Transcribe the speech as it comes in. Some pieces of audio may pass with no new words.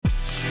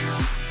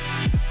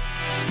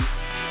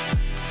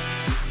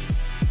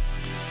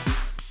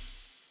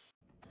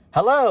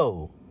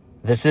Hello,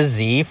 this is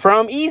Z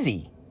from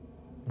Easy,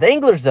 the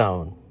English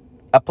Zone,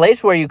 a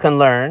place where you can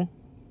learn,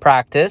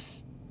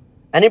 practice,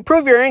 and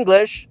improve your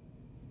English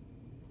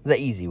the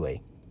easy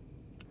way.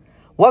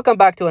 Welcome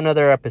back to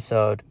another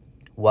episode.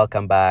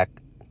 Welcome back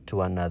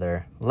to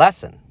another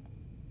lesson.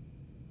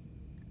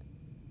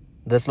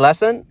 This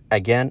lesson,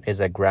 again, is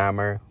a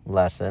grammar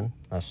lesson,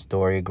 a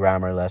story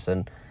grammar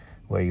lesson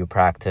where you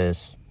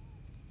practice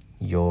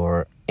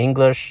your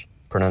English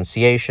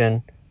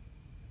pronunciation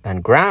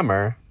and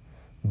grammar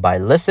by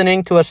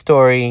listening to a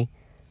story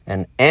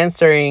and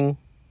answering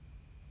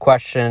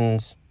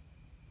questions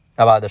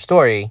about the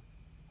story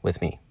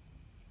with me.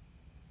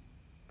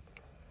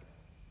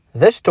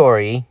 This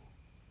story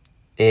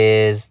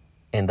is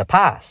in the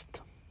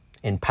past,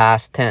 in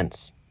past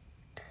tense.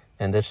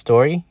 In this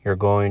story, you're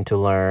going to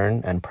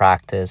learn and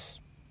practice,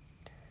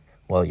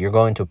 you're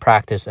going to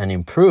practice and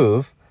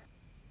improve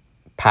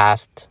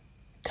past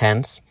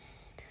tense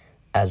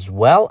as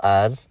well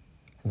as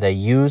the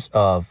use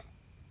of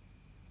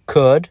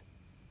could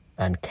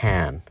and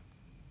can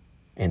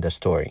in the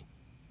story.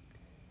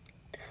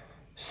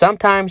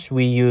 Sometimes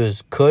we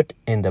use could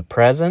in the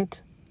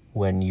present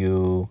when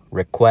you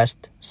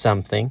request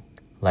something,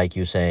 like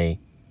you say,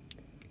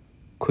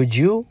 "Could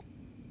you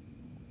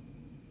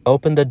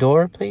open the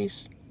door,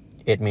 please?"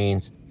 It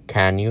means,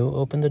 "Can you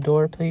open the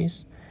door,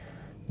 please?"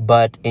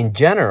 But in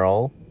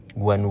general,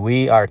 when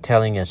we are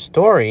telling a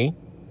story,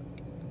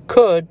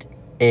 could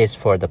is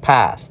for the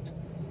past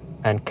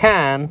and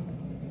can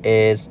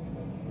is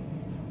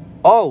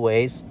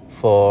always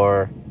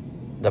for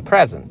the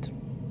present.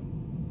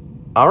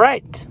 All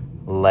right,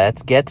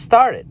 let's get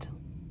started.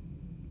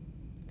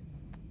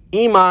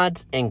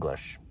 Emad's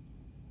English.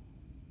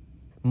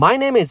 My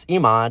name is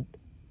Emad,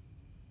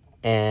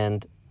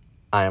 and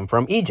I am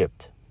from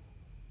Egypt.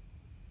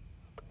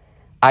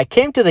 I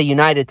came to the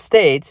United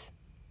States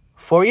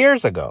 4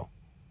 years ago.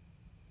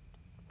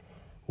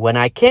 When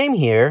I came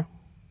here,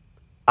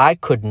 I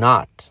could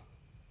not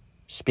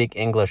speak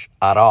English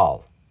at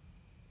all,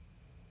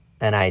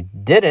 and I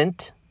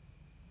didn't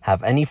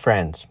have any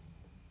friends.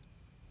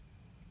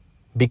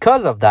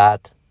 Because of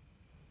that,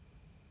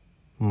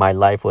 my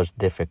life was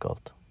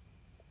difficult.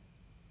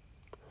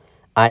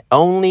 I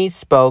only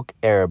spoke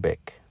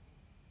Arabic.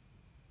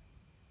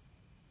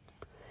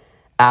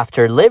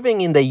 After living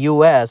in the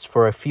US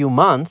for a few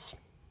months,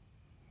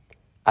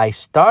 I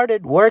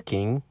started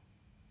working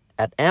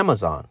at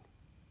Amazon.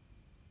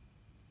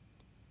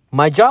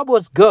 My job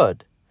was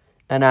good,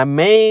 and I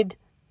made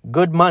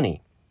good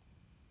money.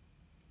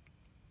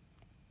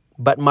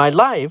 But my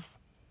life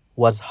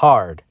was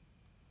hard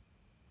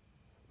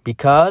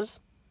because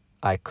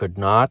I could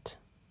not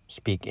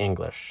speak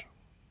English.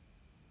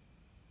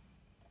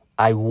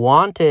 I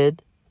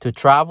wanted to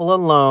travel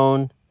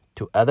alone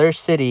to other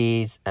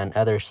cities and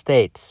other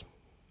states,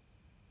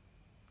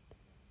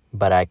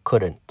 but I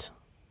couldn't.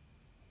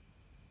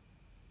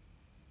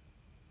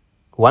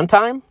 One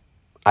time,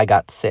 I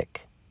got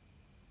sick.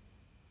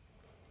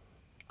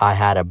 I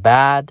had a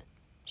bad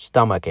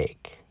stomach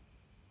ache.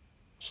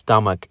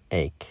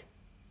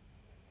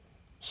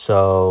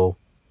 So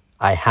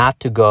I had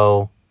to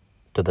go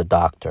to the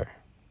doctor.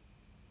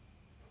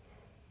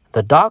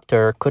 The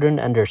doctor couldn't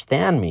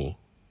understand me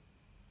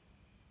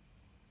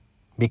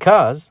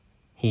because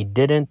he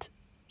didn't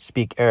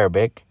speak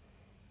Arabic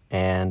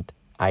and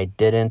I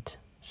didn't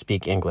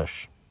speak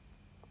English.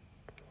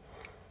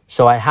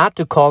 So I had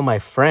to call my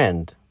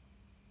friend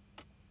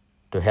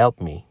to help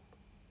me.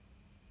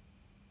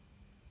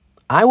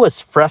 I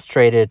was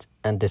frustrated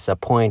and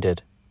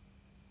disappointed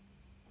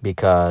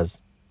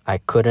because I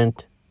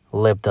couldn't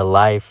live the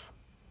life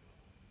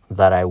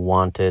that I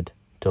wanted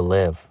to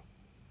live.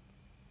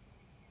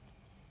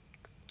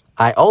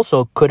 I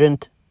also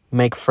couldn't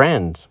make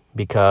friends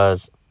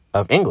because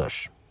of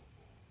English.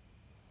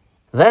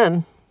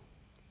 Then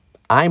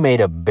I made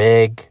a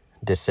big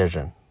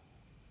decision.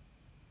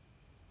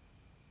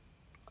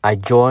 I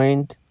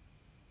joined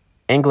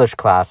English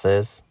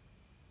classes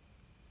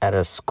at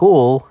a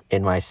school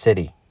in my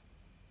city.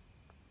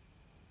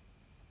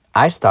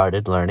 I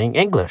started learning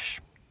English.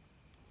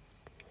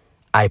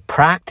 I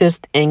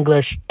practiced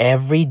English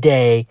every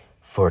day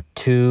for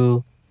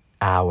 2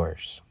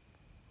 hours.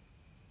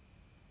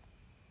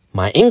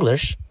 My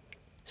English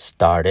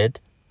started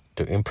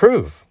to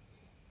improve.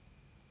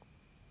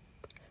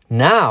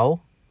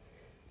 Now,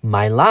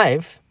 my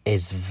life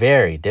is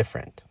very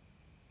different.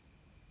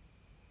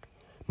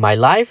 My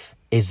life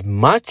is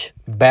much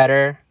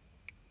better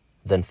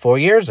than 4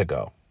 years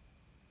ago.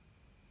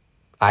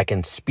 I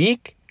can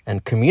speak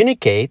and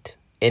communicate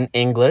in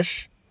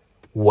English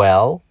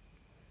well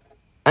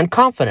and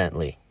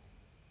confidently.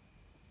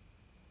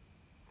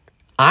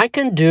 I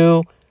can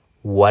do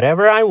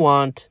whatever I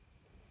want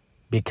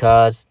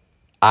because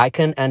I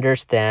can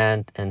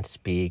understand and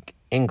speak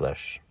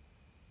English.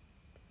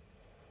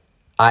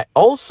 I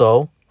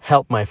also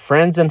help my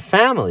friends and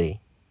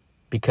family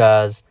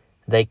because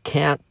they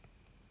can't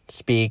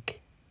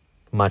speak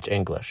much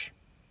English.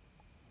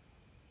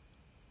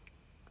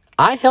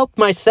 I helped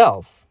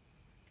myself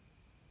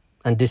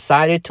and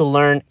decided to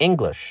learn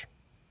English.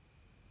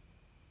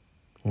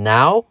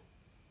 Now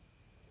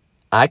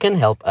I can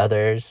help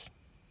others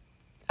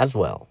as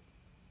well.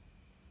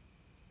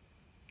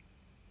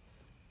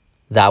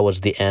 That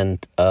was the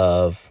end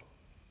of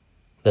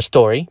the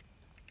story.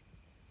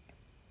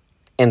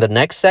 In the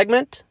next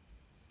segment,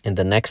 in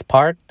the next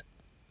part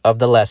of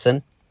the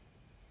lesson,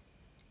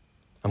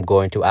 I'm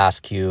going to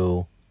ask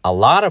you a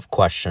lot of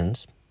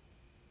questions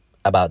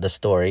about the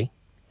story,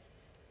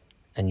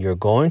 and you're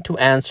going to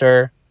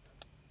answer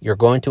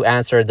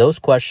those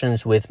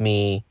questions with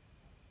me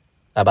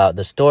about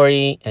the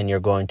story, and you're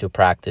going to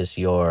practice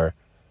your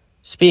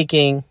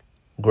speaking,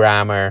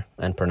 grammar,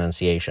 and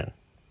pronunciation.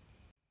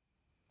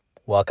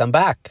 Welcome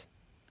back.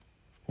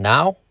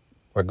 Now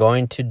we're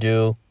going to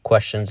do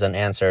questions and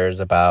answers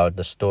about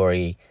the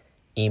story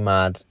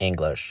Emad's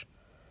English.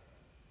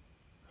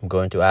 I'm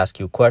going to ask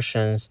you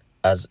questions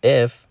as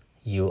if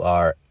you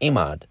are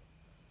Emad.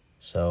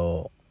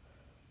 So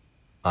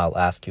I'll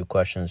ask you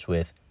questions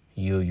with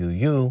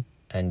you,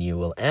 and you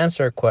will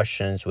answer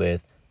questions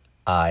with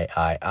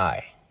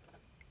I.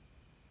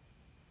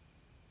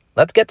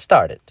 Let's get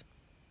started.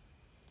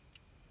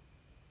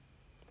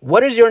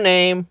 What is your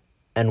name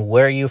and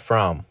where are you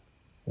from?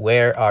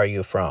 Where are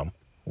you from?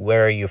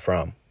 Where are you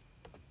from?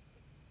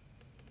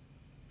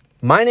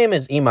 My name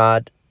is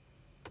Emad,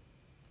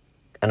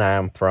 and I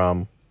am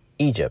from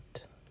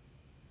Egypt.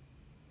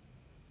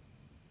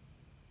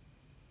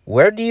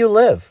 Where do you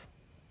live?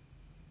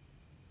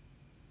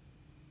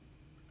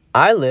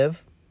 I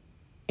live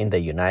in the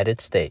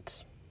United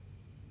States.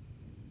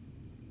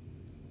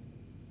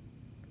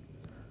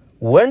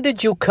 When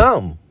did you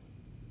come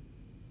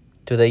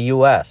to the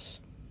US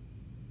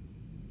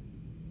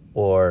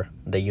or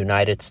the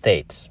United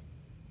States?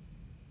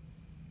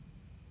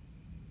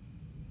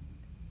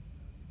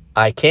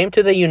 I came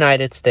to the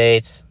United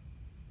States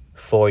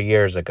 4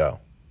 years ago.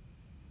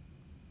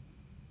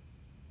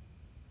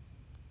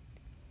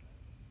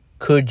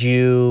 Could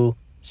you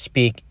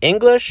speak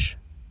English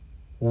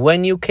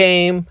when you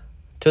came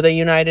to the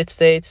United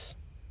States?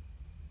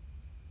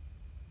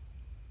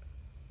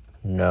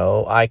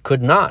 No, I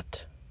could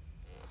not.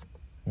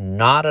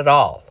 Not at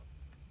all.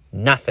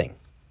 Nothing.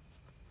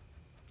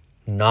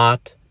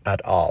 Not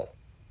at all.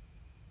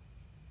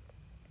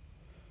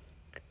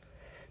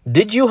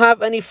 Did you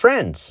have any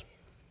friends?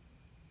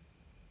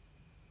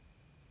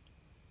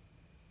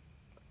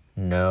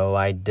 No,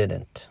 I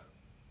didn't.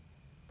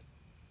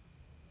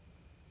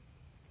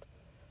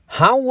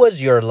 How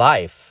was your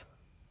life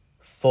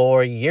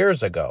 4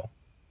 years ago?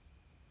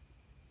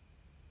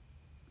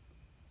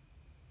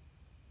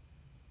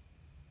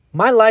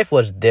 My life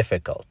was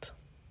difficult.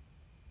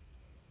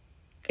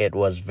 It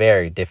was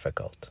very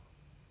difficult.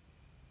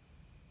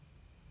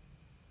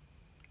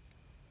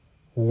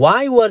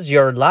 Why was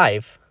your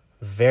life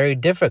very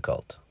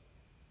difficult?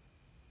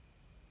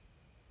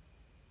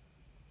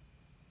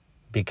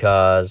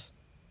 Because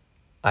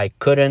I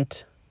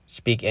couldn't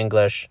speak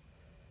English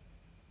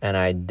and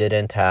I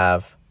didn't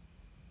have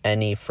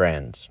any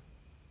friends.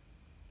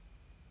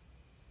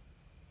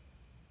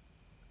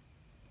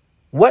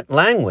 What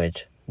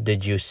language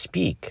did you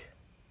speak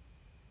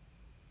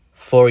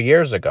 4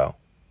 years ago?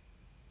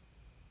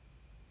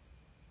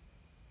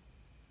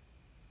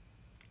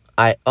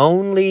 I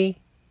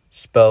only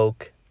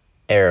spoke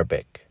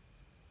Arabic.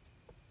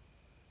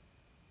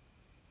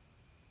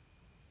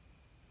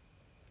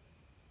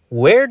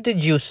 Where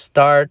did you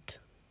start?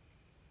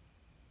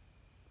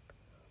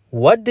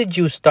 What did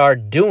you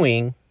start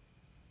doing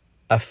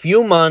a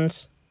few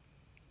months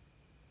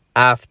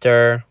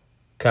after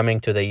coming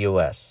to the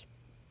US?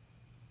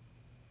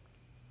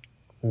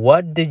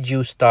 What did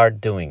you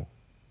start doing?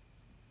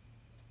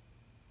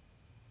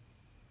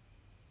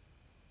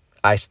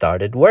 I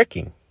started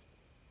working.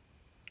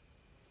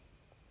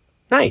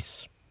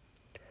 Nice.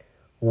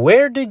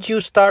 Where did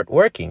you start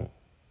working?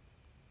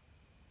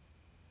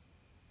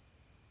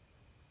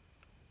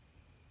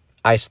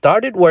 I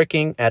started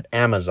working at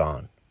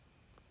Amazon.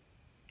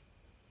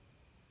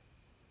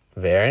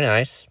 Very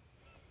nice.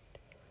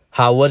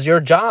 How was your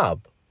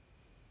job?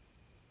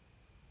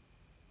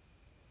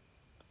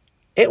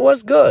 It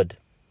was good.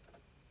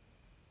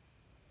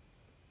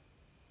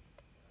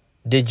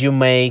 Did you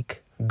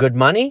make good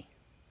money?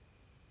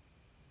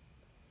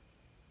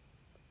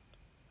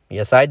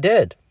 Yes, I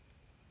did.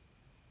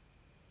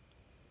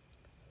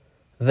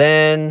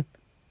 Then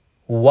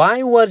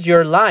why was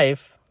your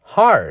life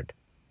hard?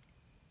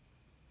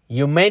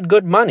 You made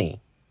good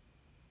money.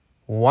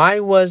 Why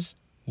was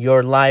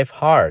your life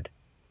hard?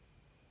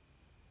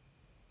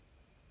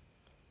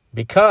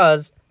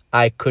 Because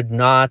I could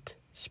not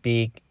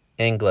speak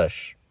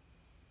English.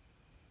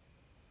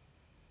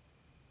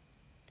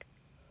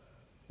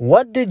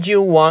 What did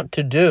you want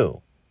to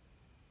do?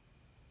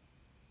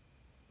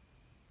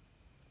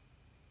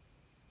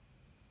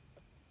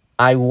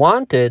 I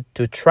wanted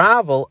to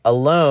travel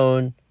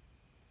alone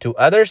to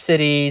other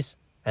cities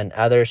and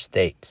other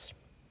states.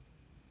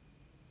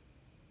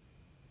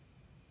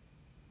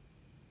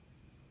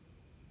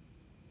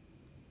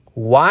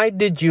 Why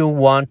did you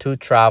want to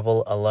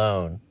travel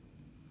alone?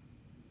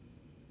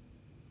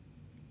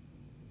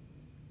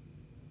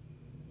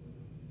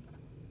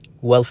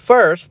 Well,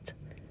 first,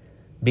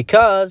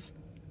 because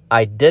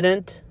I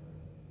didn't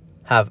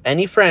have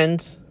any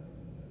friends.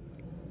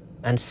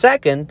 And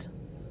second,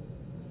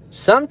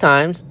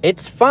 sometimes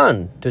it's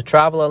fun to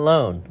travel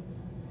alone.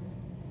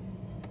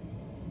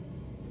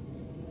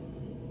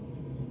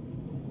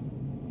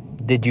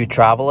 Did you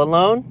travel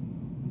alone?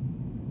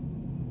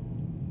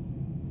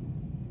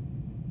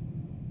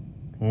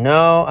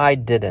 No, I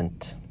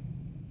didn't.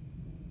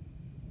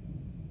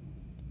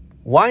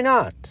 Why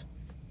not?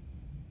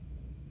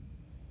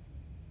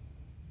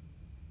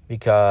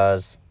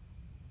 Because,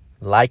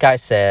 like I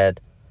said,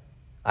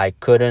 I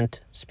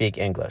couldn't speak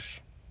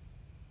English.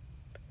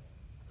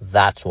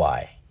 That's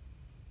why.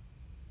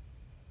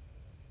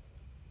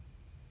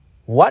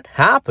 What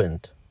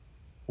happened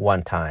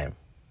one time?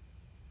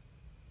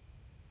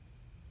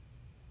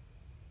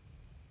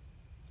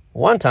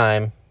 One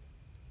time,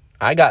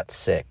 I got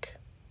sick.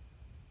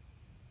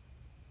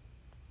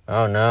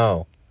 Oh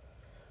no.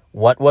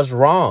 What was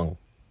wrong?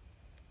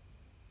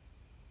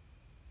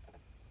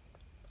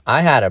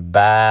 I had a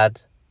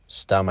bad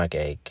stomach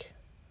ache.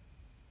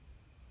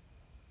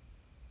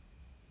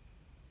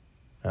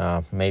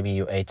 Maybe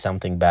you ate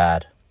something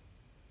bad.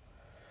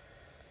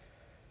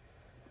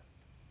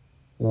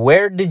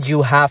 Where did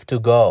you have to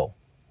go?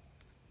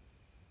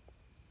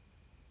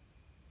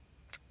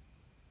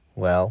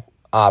 Well,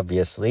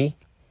 obviously,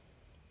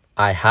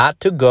 I had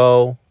to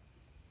go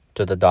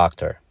to the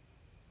doctor.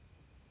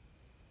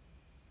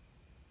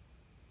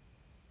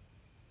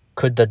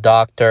 Could the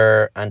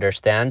doctor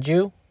understand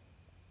you?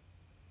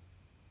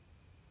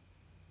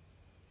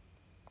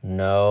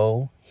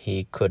 No,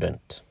 he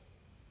couldn't.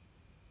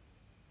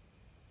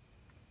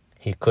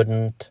 He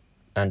couldn't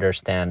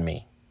understand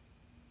me.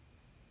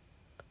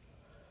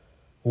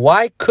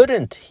 Why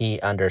couldn't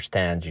he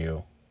understand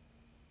you?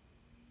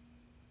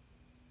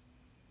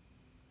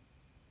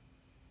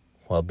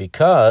 Well,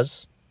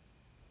 because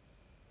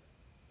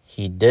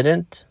he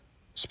didn't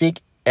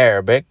speak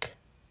Arabic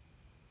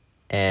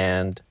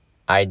and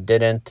I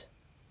didn't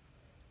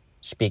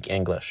speak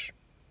English.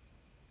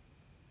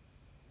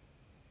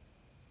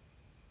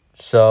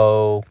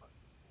 So,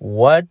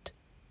 what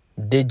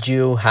did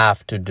you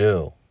have to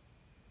do?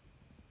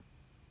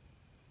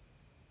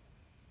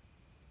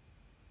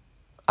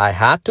 I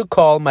had to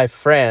call my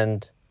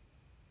friend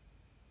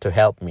to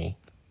help me.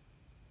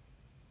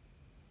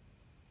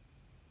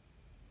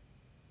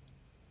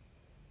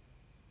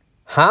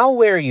 How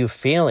were you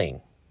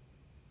feeling?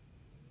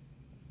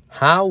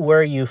 How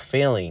were you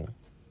feeling?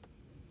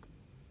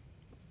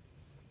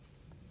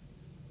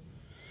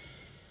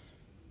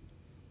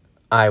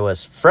 I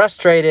was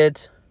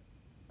frustrated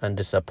and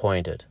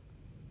disappointed.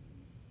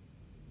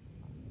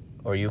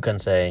 Or you can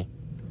say,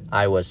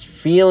 I was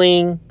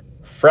feeling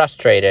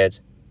frustrated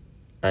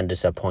and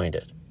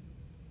disappointed.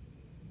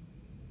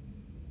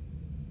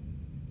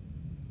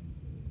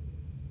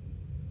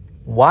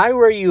 Why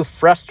were you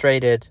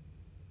frustrated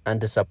and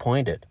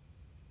disappointed?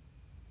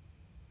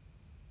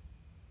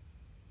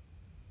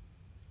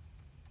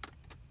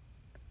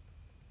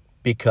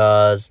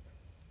 Because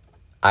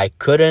I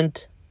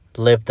couldn't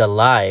live the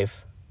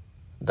life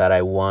that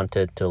I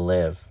wanted to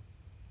live.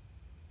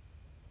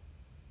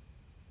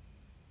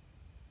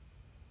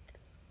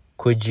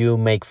 Could you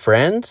make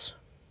friends?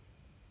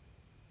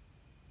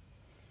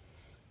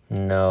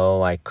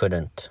 No, I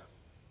couldn't.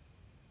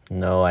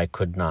 No, I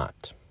could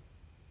not.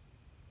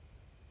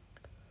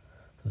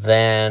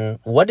 Then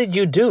what did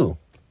you do?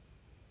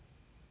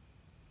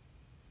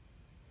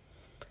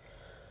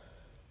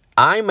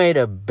 I made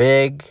a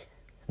big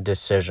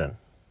decision.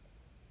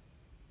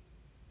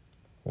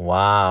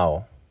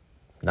 Wow,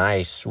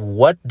 nice.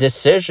 What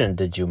decision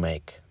did you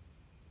make?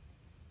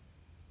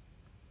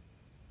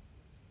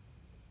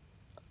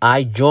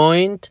 I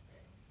joined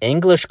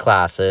English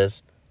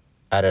classes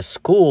at a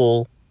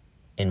school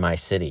in my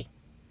city.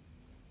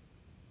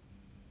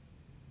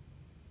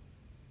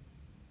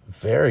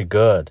 Very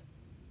good.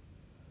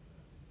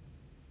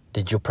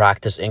 Did you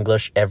practice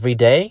English every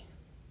day?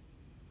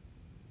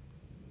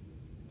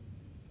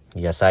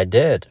 Yes, I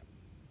did.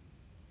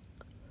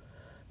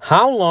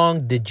 How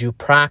long did you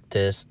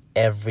practice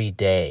every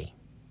day?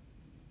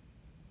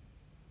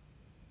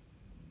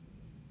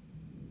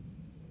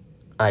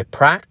 I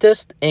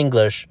practiced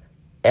English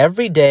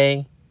every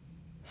day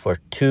for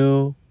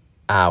 2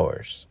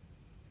 hours.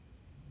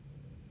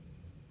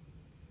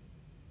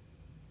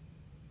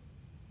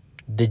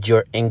 Did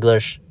your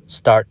English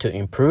start to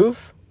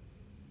improve?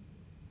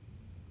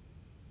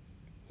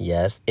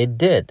 Yes, it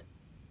did.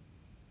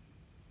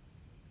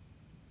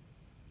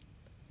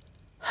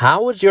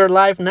 How is your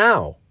life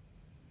now?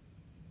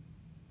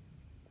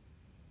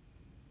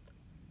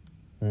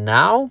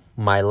 Now,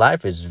 my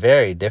life is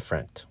very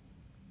different.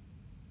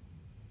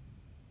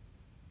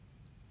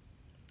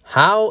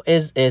 How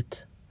is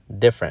it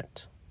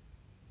different?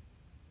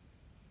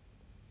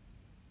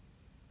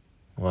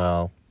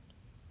 Well,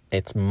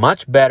 it's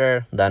much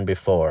better than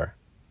before.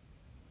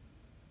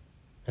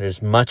 It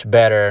is much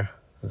better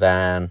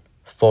than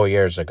 4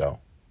 years ago.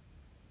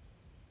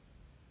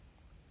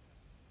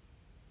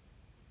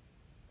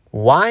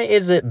 Why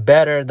is it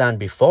better than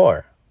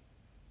before?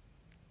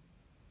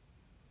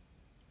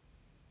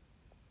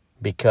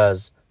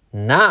 Because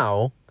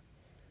now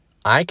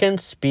I can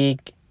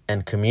speak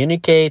and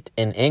communicate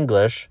in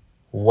English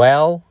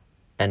well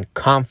and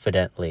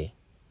confidently.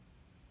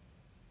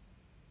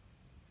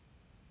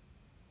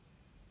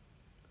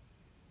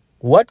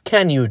 What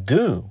can you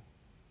do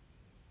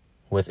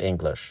with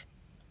English?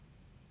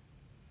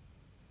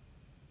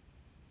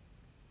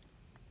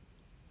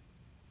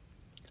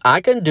 I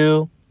can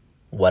do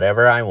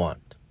whatever I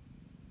want.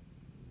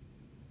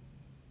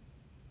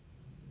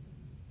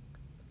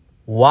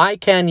 Why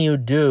can you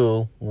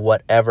do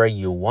whatever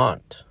you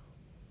want?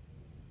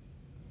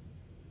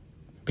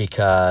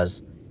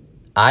 Because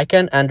I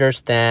can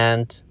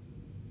understand,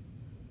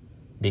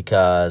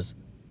 because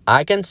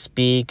I can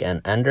speak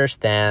and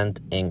understand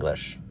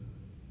English.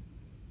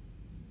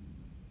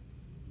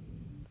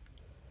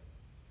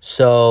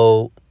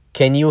 So,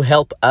 can you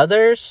help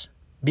others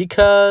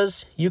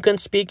because you can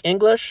speak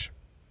English?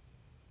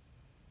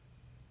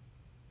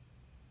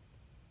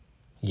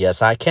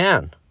 Yes, I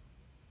can.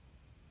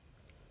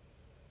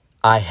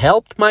 I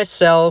helped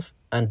myself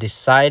and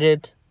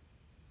decided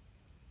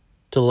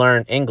to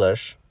learn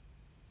English.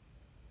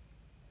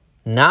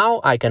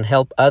 Now I can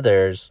help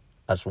others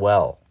as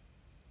well.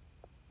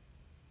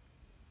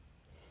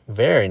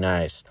 Very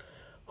nice.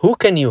 Who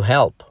can you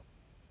help?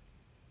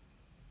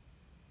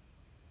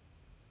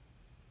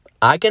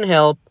 I can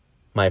help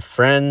my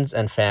friends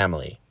and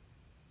family.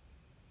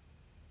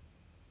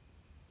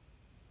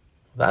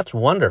 That's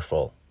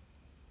wonderful.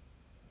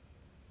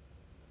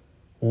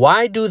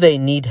 Why do they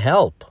need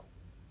help?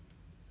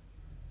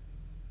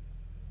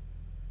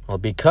 Well,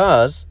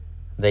 because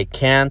they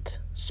can't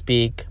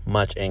speak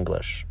much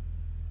English.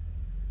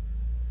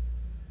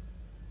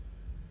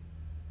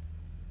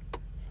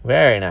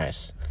 Very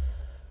nice.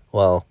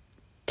 Well,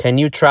 can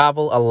you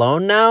travel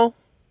alone now?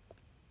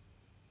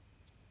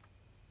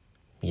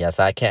 Yes,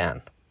 I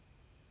can.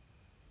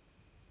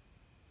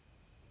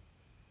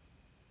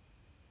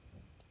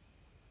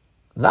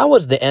 That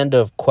was the end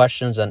of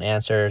questions and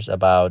answers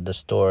about the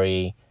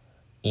story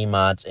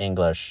Emad's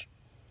English.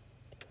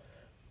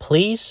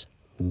 Please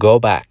go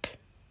back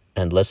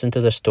and listen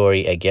to the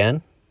story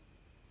again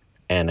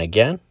and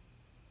again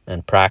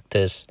and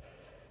practice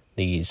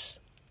these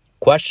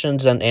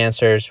questions and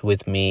answers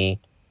with me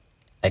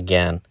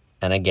again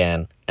and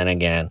again and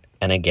again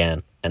and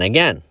again and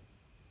again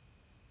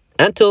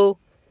until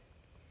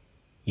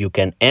you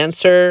can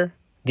answer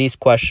these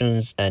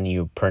questions and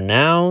you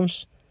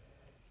pronounce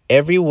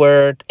every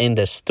word in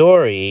the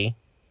story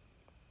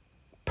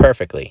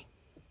perfectly.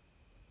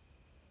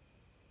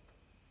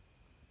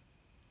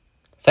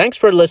 Thanks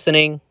for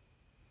listening.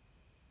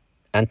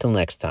 Until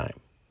next time.